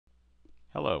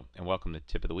Hello and welcome to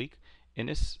Tip of the Week. In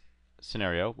this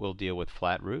scenario, we'll deal with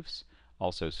flat roofs,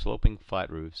 also sloping flat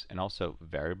roofs, and also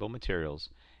variable materials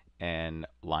and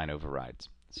line overrides.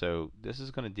 So this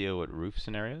is going to deal with roof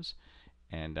scenarios,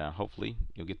 and hopefully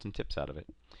you'll get some tips out of it.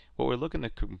 What we're looking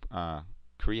to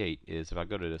create is, if I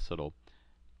go to this little,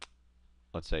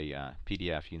 let's say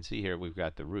PDF, you can see here we've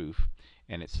got the roof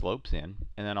and it slopes in,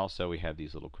 and then also we have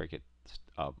these little crickets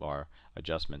of our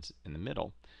adjustments in the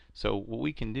middle. So what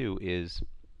we can do is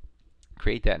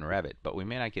create that in Revit, but we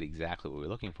may not get exactly what we're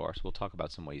looking for, so we'll talk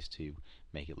about some ways to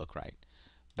make it look right.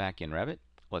 Back in Revit,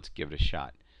 let's give it a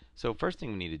shot. So first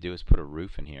thing we need to do is put a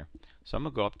roof in here. So I'm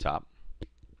going to go up top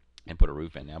and put a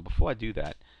roof in. Now before I do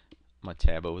that, I'm going to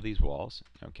tab over these walls,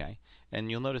 okay? And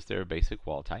you'll notice they're a basic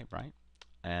wall type, right?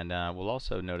 And we'll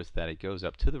also notice that it goes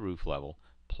up to the roof level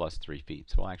plus 3 feet.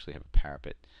 So we'll actually have a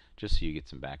parapet, just so you get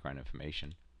some background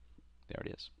information. There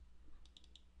it is.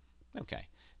 Okay.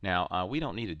 Now we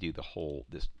don't need to do the whole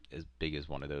this as big as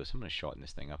one of those. So I'm going to shorten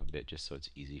this thing up a bit just so it's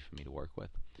easy for me to work with.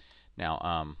 Now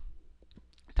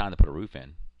time to put a roof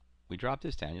in. We drop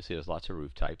this down. You'll see there's lots of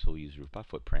roof types. We'll use roof by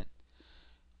footprint.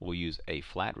 We'll use a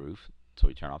flat roof, so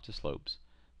we turn off the slopes.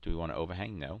 Do we want to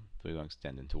overhang? No. Do we want to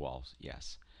extend into walls?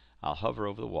 Yes. I'll hover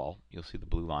over the wall. You'll see the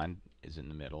blue line is in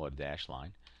the middle, or dash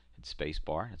line. Hit space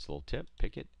bar. It's a little tip.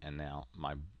 Pick it, and now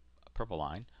my purple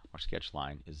line or sketch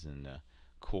line is in the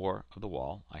core of the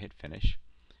wall. I hit finish,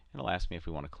 and it'll ask me if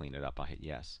we want to clean it up. I hit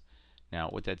yes. Now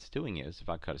what that's doing is, if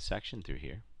I cut a section through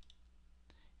here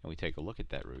and we take a look at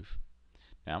that roof,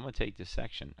 now I'm going to take this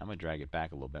section, I'm going to drag it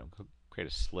back a little bit, create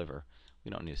a sliver.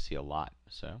 We don't need to see a lot,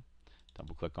 so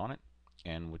double click on it,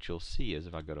 and what you'll see is,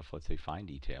 if I go to, let's say, fine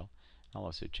detail, I'll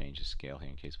also change the scale here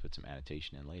in case I put some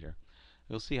annotation in later,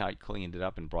 you'll see how I cleaned it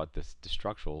up and brought the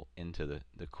structural into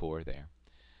the core there.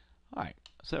 Alright,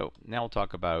 so now we'll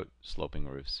talk about sloping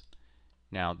roofs.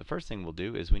 Now the first thing we'll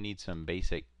do is we need some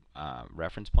basic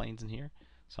reference planes in here.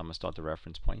 So I'm going to start the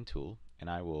reference plane tool, and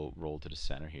I will roll to the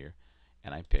center here,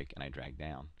 and I pick and I drag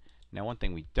down. Now one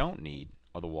thing we don't need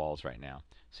are the walls right now.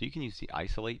 So you can use the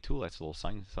isolate tool, that's the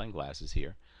little sunglasses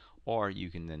here, or you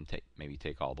can then maybe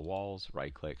take all the walls,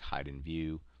 right click, hide in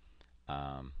view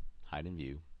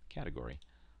category.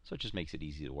 So it just makes it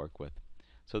easy to work with.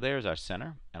 So there's our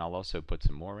center, and I'll also put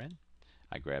some more in.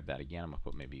 I grab that again. I'm going to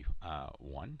put maybe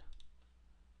 1,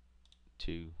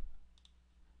 2,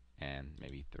 and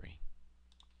maybe 3.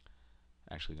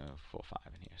 Actually going to go 4,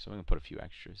 5 in here. So we're going to put a few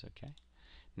extras, okay?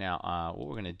 Now what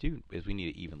we're going to do is we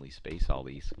need to evenly space all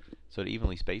these. So to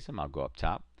evenly space them, I'll go up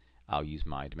top. I'll use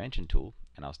my dimension tool,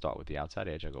 and I'll start with the outside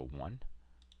edge. I'll go 1,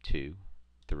 2,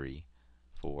 3,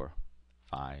 4,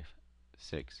 5,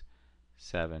 6,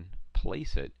 7.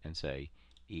 Place it and say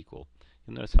equal.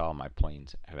 You'll notice how my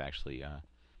planes have actually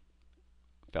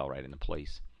fell right into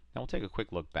place. Now we'll take a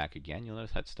quick look back again. You'll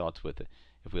notice that starts with,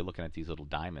 if we're looking at these little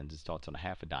diamonds, it starts on a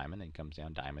half a diamond and comes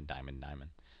down diamond, diamond,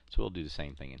 diamond. So we'll do the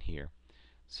same thing in here.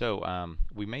 So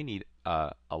we may need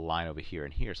a line over here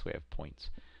and here, so we have points.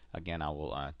 Again, I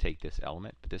will take this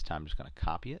element, but this time I'm just going to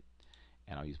copy it,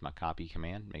 and I'll use my copy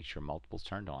command, make sure multiple's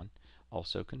turned on,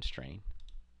 also constrain,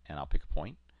 and I'll pick a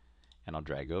point, and I'll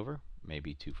drag over,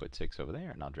 maybe 2'6" over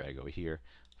there, and I'll drag over here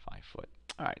 5 foot.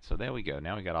 Alright, so there we go.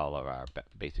 Now we got all of our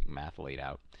basic math laid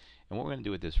out. And what we're going to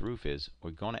do with this roof is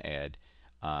we're going to add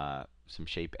some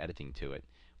shape editing to it.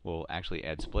 We'll actually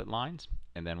add split lines,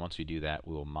 and then once we do that,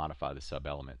 we will modify the sub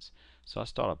elements. So I'll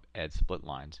start up add split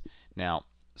lines. Now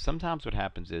sometimes what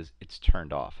happens is it's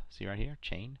turned off. See right here,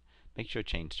 chain? Make sure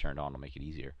chain's turned on, it'll make it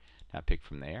easier. Now I pick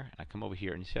from there, and I come over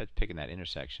here, and you see I'm picking that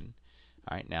intersection.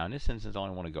 Alright, now in this instance I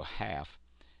only want to go half,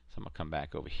 so I'm going to come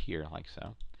back over here like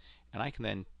so, and I can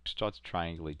then start to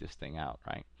triangulate this thing out,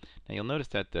 right? Now you'll notice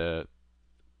that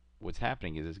what's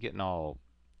happening is it's getting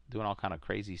doing all kind of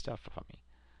crazy stuff for me,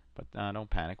 but don't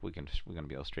panic, we're going to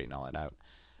be able to straighten all that out.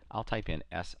 I'll type in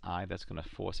SI, that's going to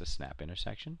force a snap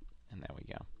intersection, and there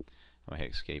we go. I'm going to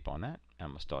hit escape on that, and I'm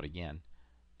going to start again,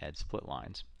 add split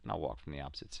lines, and I'll walk from the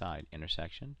opposite side,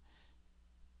 intersection,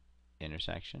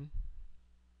 intersection,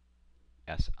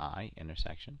 SI,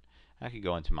 intersection. I could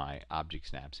go into my object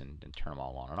snaps and turn them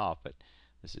all on and off, but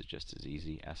this is just as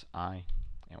easy, SI,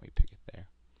 and we pick it there.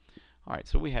 Alright,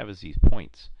 so what we have is these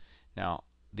points. Now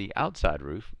the outside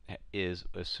roof is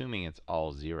assuming it's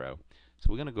all 0. So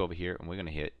we're going to go over here and we're going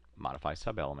to hit modify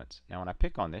sub elements. Now when I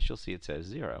pick on this, you'll see it says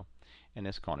 0, and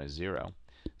this corner is 0.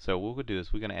 So what we'll do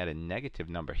is we're going to add a negative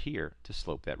number here to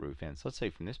slope that roof in. So let's say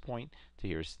from this point to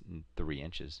here is 3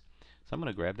 inches. So I'm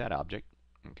going to grab that object,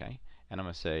 okay, and I'm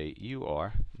going to say you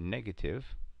are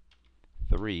negative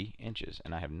 3 inches,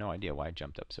 and I have no idea why I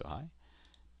jumped up so high.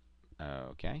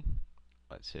 Okay,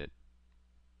 let's hit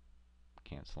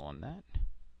cancel on that.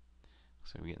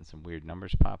 So we're getting some weird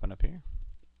numbers popping up here.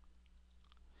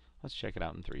 Let's check it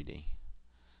out in 3D.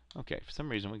 Okay, for some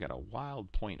reason we got a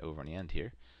wild point over on the end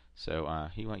here. So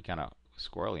he went kind of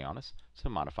squirrely on us. So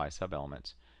modify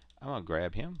sub-elements. I'm going to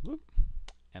grab him. Whoop,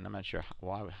 and I'm not sure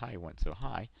why he went so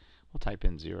high. We'll type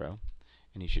in 0,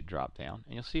 and he should drop down.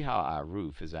 And you'll see how our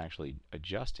roof is actually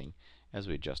adjusting as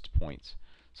we adjust points.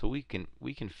 So we can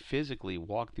physically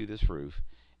walk through this roof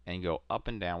and go up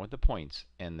and down with the points,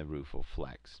 and the roof will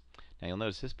flex. Now you'll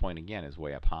notice this point again is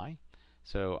way up high.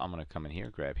 So I'm going to come in here,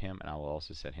 grab him, and I will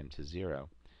also set him to 0.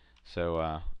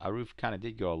 So our roof kind of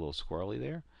did go a little squirrely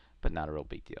there, but not a real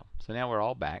big deal. So now we're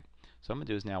all back. So I'm going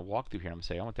to do is now walk through here. I'm going to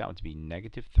say I want that one to be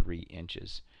 -3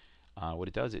 inches. What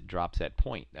it does, it drops that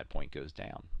point. That point goes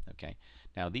down. Okay.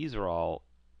 Now these are all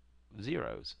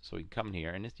zeros. So we can come in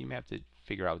here, and you may have to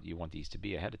figure out what you want these to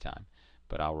be ahead of time.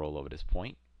 But I'll roll over this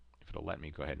point. If it'll let me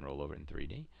go ahead and roll over it in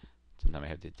 3D. Sometimes I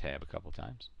have to tab a couple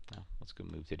times. Now let's go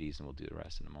move to these, and we'll do the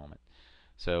rest in a moment.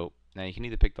 So now you can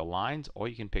either pick the lines or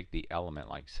you can pick the element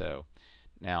like so.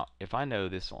 Now if I know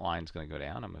this line's going to go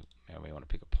down, I may want to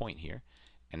pick a point here,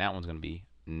 and that one's going to be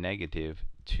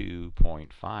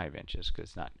 -2.5 inches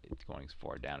because it's going as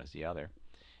far down as the other.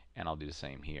 And I'll do the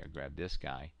same here. Grab this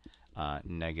guy,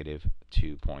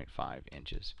 -2.5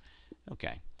 inches.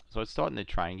 Okay, so it's starting to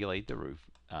triangulate the roof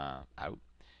out.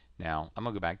 Now I'm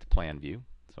going to go back to plan view,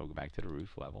 so we'll go back to the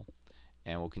roof level,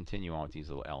 and we'll continue on with these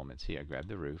little elements here. Grab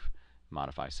the roof,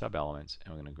 modify sub-elements,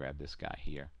 and we're going to grab this guy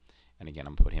here. And again,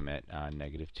 I'm going to put him at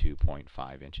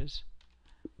 -2.5 inches.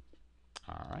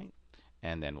 Alright,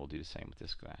 and then we'll do the same with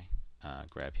this guy.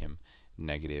 Grab him,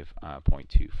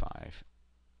 -0.25.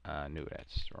 No,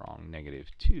 that's wrong.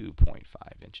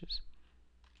 -2.5 inches.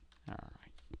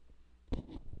 Alright.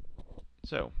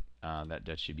 So,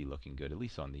 that should be looking good, at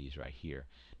least on these right here.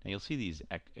 Now you'll see these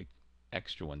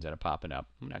extra ones that are popping up.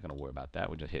 I'm not going to worry about that.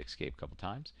 We'll just hit escape a couple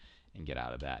times and get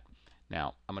out of that.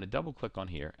 Now, I'm going to double click on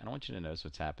here, and I want you to notice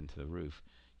what's happened to the roof.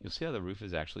 You'll see how the roof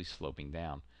is actually sloping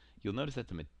down. You'll notice that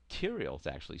the material is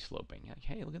actually sloping. Like,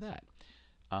 hey, look at that.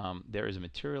 There is a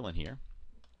material in here,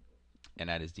 and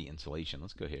that is the insulation.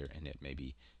 Let's go here, and it may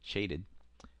be shaded.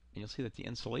 And you'll see that the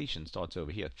insulation starts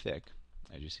over here thick,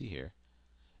 as you see here,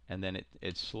 and then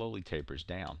it slowly tapers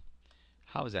down.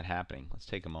 How is that happening? Let's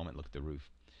take a moment and look at the roof.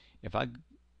 If I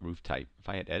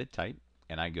hit edit type,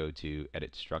 and I go to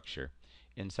edit structure,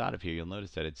 inside of here you'll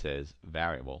notice that it says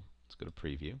variable. Let's go to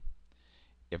preview.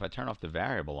 If I turn off the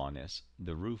variable on this,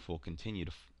 the roof will continue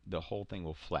to, the whole thing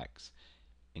will flex,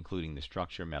 including the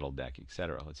structure, metal deck,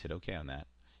 etc. Let's hit OK on that,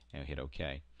 and hit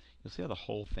OK. You'll see how the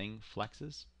whole thing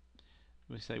flexes.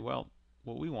 We say, well,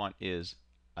 what we want is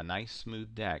a nice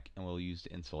smooth deck, and we'll use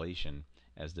the insulation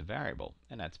as the variable,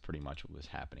 and that's pretty much what was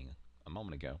happening a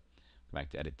moment ago. Go back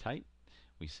to edit type.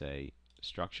 We say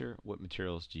structure. What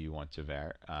materials do you want to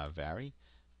vary?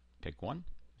 Pick one,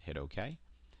 hit OK.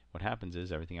 What happens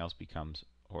is everything else becomes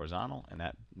horizontal, and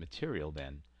that material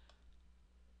then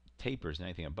tapers, and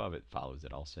anything above it follows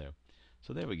it also.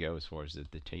 So there we go as far as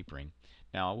the tapering.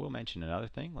 Now I will mention another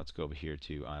thing. Let's go over here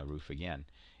to roof again.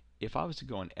 If I was to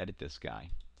go and edit this guy,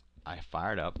 I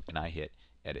fire it up and I hit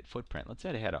edit footprint. Let's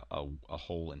say I had a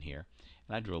hole in here,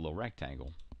 and I drew a little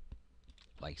rectangle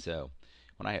like so.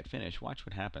 When I hit finish, watch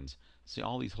what happens. See,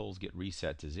 all these holes get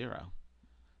reset to 0.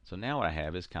 So now what I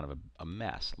have is kind of a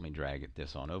mess. Let me drag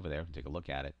this on over there and take a look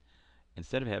at it.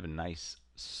 Instead of having a nice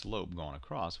slope going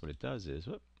across, what it does is,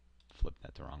 whoop, flip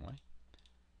that the wrong way.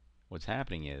 What's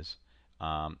happening is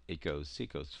it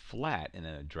goes flat and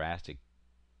then a drastic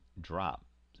drop.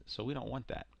 So we don't want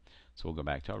that. So we'll go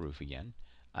back to our roof again.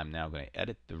 I'm now going to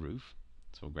edit the roof.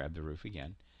 So we'll grab the roof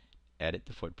again, edit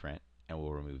the footprint, and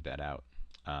we'll remove that out.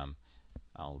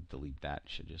 I'll delete that.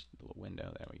 Should just a little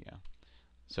window. There we go.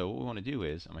 So what we want to do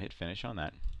is I'm going to hit finish on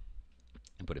that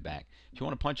and put it back. If you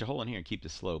want to punch a hole in here and keep the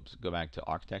slopes, go back to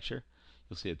architecture.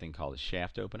 You'll see a thing called a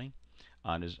shaft opening.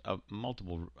 There's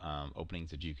multiple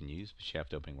openings that you can use.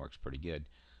 Shaft opening works pretty good.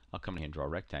 I'll come in here and draw a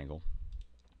rectangle.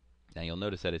 Now you'll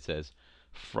notice that it says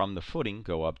from the footing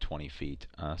go up 20 feet.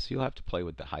 So you'll have to play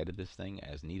with the height of this thing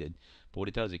as needed. But what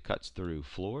it does, it cuts through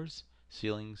floors,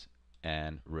 ceilings,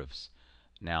 and roofs.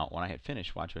 Now when I hit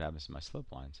finish, watch what happens to my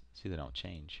slope lines. See, they don't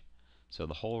change. So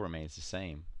the hole remains the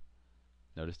same.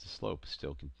 Notice the slope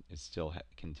still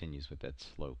continues with that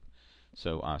slope.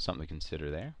 So something to consider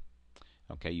there.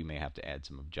 Okay, you may have to add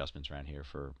some adjustments around here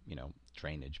for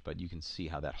drainage, but you can see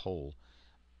how that hole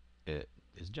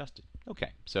is adjusted.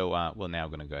 Okay, so we're now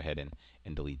going to go ahead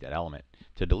and delete that element.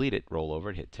 To delete it, roll over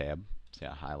it, hit tab, see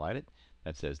I highlight it.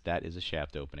 That says that is a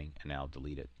shaft opening, and now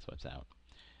delete it, so it's out.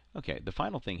 Okay, the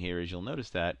final thing here is you'll notice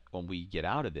that when we get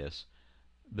out of this,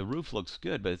 the roof looks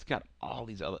good, but it's got all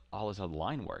this other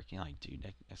line work. You're like,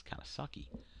 dude, that's kind of sucky.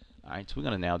 All right, so we're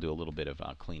going to now do a little bit of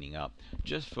cleaning up.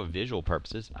 Just for visual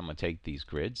purposes, I'm going to take these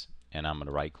grids and I'm going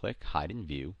to right click, hide in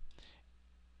view,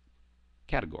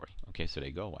 category. Okay, so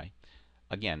they go away.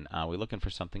 Again, we're looking for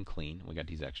something clean. We got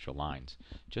these extra lines.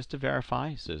 Just to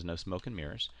verify, so there's no smoke and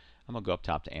mirrors, I'm going to go up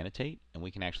top to annotate, and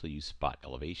we can actually use spot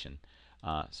elevation.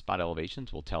 Spot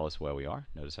elevations will tell us where we are.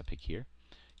 Notice I pick here.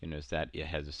 You'll notice that it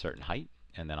has a certain height,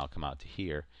 and then I'll come out to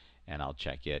here, and I'll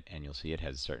check it, and you'll see it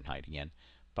has a certain height again,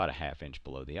 about a ½ inch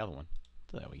below the other one.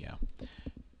 So there we go.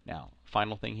 Now,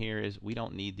 final thing here is we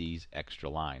don't need these extra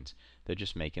lines. They're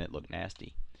just making it look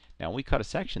nasty. Now, when we cut a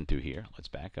section through here, let's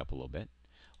back up a little bit.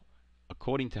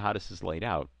 According to how this is laid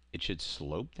out, it should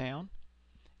slope down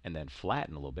and then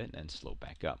flatten a little bit and then slope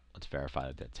back up. Let's verify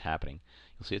that that's happening.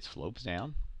 You'll see it slopes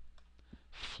down,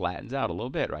 flattens out a little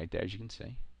bit right there, as you can see,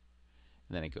 and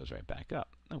then it goes right back up.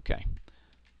 Okay.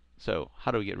 So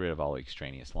how do we get rid of all the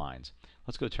extraneous lines?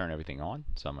 Let's go turn everything on.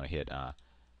 So I'm going to hit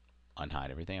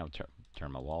unhide everything. I'll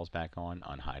turn my walls back on,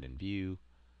 unhide in view,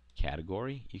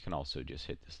 category. You can also just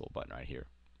hit this little button right here.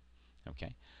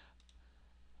 Okay.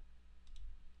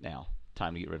 Now,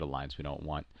 time to get rid of lines we don't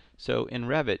want. So in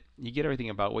Revit, you get everything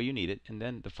about where you need it, and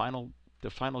then the final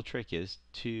trick is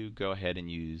to go ahead and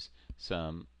use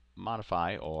some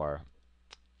modify, or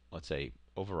let's say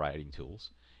overriding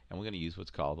tools, and we're going to use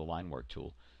what's called the line work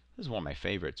tool. This is one of my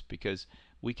favorites because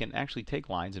we can actually take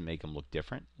lines and make them look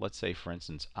different. Let's say, for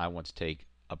instance, I want to take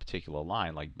a particular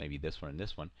line, like maybe this one and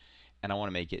this one, and I want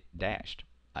to make it dashed.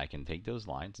 I can take those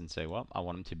lines and say, well, I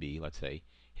want them to be, let's say,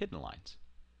 hidden lines.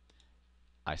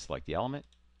 I select the element,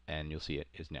 and you'll see it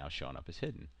is now showing up as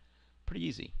hidden. Pretty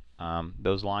easy.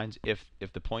 Those lines, if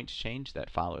the points change, that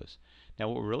follows. Now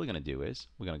what we're really going to do is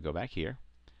we're going to go back here,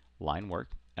 line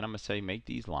work, and I'm going to say make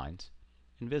these lines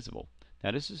invisible.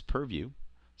 Now this is per view,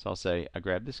 so I'll say I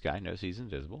grab this guy, notice he's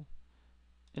invisible,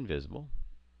 invisible,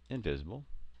 invisible,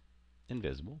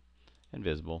 invisible,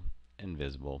 invisible,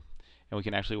 invisible, and we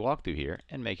can actually walk through here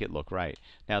and make it look right.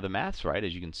 Now the math's right,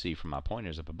 as you can see from my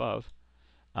pointers up above.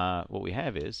 What we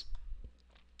have is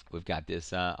we've got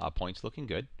this our points looking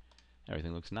good.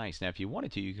 Everything looks nice. Now if you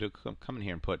wanted to, you could come in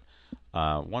here and put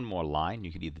one more line.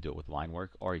 You could either do it with line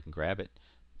work, or you can grab it,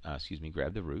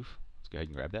 grab the roof. Let's go ahead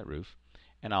and grab that roof,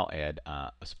 and I'll add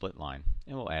a split line,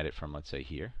 and we'll add it from, let's say,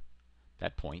 here,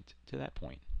 that point to that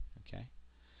point. Okay.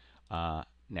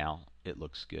 Now it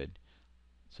looks good.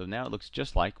 So now it looks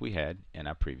just like we had in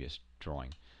our previous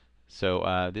drawing.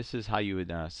 So this is how you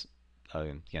would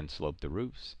again slope the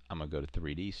roofs. I'm going to go to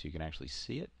 3D so you can actually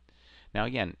see it. Now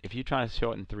again, if you're trying to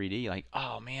show it in 3D, like,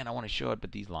 oh man, I want to show it,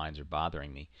 but these lines are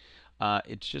bothering me.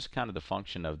 It's just kind of the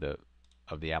function of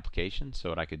the application. So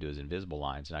what I could do is invisible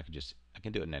lines, and I can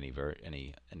do it in any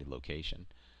location.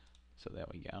 So there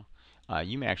we go.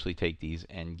 You may actually take these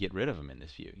and get rid of them in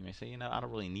this view. You may say, I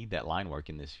don't really need that line work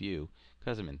in this view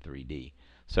because I'm in 3D.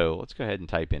 So let's go ahead and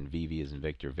type in VV as in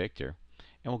Victor, Victor,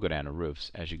 and we'll go down to roofs.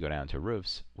 As you go down to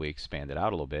roofs, we expand it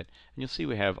out a little bit, and you'll see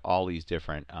we have all these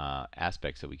different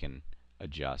aspects that we can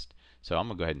adjust. So I'm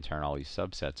going to go ahead and turn all these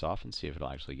subsets off and see if it'll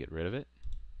actually get rid of it.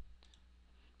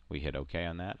 We hit OK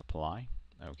on that, apply,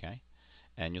 OK,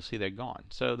 and you'll see they're gone.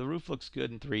 So the roof looks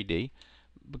good in 3D.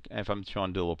 If I'm trying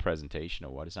to do a little presentation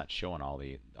or what, it's not showing all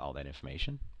that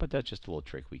information, but that's just a little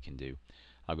trick we can do.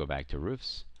 I'll go back to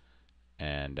roofs,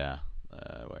 and where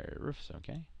are roofs?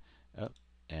 Okay,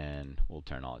 and we'll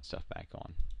turn all that stuff back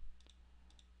on.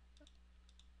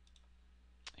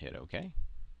 Hit OK.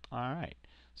 All right.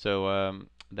 So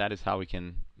that is how we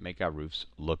can make our roofs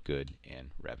look good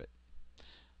in Revit.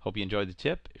 Hope you enjoyed the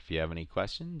tip. If you have any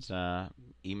questions,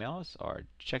 email us or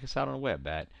check us out on the web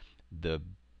at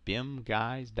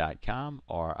thebimguys.com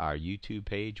or our YouTube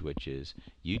page, which is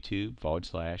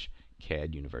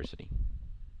YouTube/CAD University.